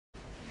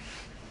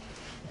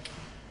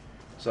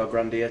So,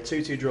 Grandy, a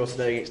 2-2 draw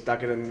today against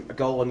Dagenham, a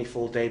goal on your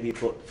full debut,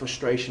 but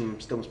frustration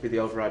still must be the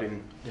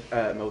overriding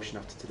emotion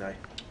after today.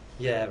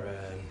 Yeah,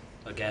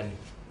 again,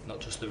 not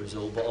just the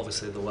result, but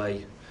obviously the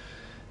way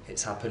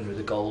it's happened with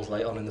the goals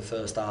late on in the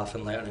first half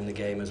and late on in the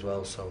game as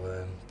well.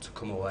 So to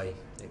come away,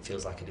 it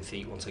feels like a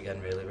defeat once again,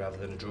 really, rather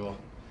than a draw.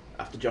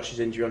 After Josh's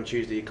injury on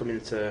Tuesday, you come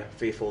into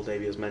for your full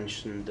debut as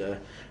mentioned. Do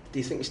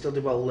you think you still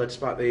did well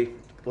despite the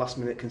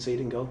last-minute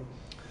conceding goal?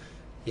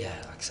 Yeah,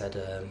 like I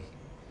said,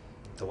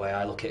 the way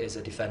I look at it as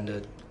a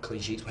defender, clean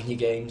sheets win your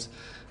games,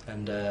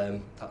 and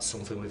that's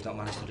something we've not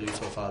managed to do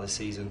so far this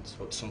season.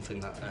 So it's something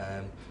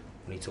that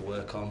we need to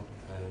work on,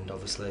 and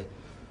obviously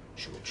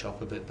shut up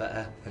shop a bit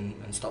better and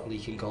stop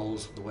leaking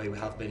goals the way we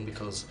have been,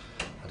 because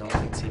I don't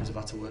think teams have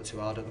had to work too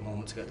hard at the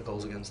moment to get the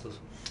goals against us.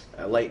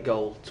 A late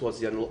goal towards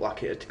the end looked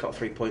like it had got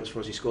 3 points for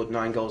us. He scored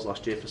 9 goals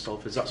last year for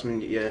Salford. Is that something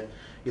that you're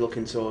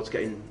looking towards,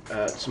 getting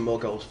some more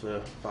goals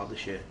for Fylde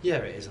this year? Yeah,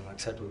 it is, and like I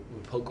said, we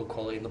put good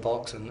quality in the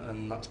box,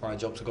 and that's my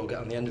job to go get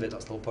on the end of it.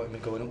 That's the whole point of me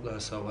going up there.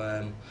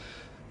 So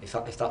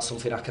if that's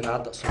something I can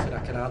add, that's something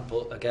I can add.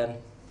 But again,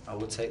 I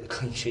would take the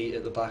clean sheet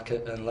at the back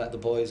and let the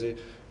boys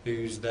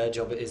whose their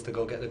job it is to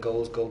go get the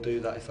goals, go do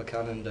that if I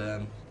can,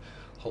 and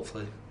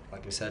hopefully,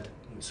 like we said,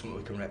 it's something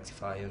we can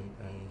rectify and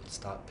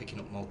start picking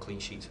up more clean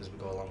sheets as we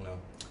go along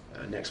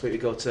now. Next week we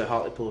go to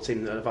Hartlepool, a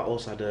team that have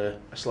also had a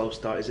slow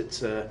start. Is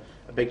it a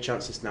big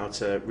chance this now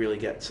to really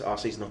get our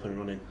season up and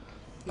running?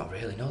 Not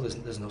really, no.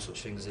 There's no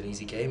such thing as an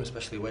easy game,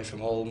 especially away from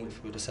home.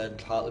 If we would have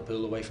said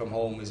Hartlepool away from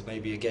home is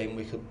maybe a game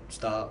we could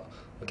start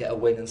or get a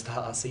win and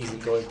start our season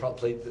going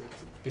properly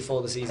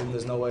before the season,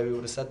 there's no way we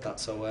would have said that.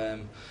 So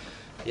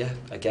yeah,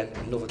 again,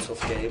 another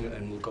tough game,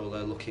 and we'll go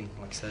there looking,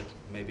 like I said,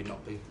 maybe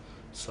not be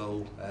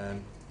so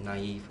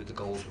naive with the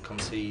goals we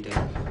concede,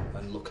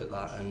 and look at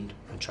that and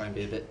try and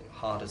be a bit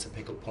harder to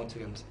pick up points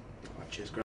against. Cheers,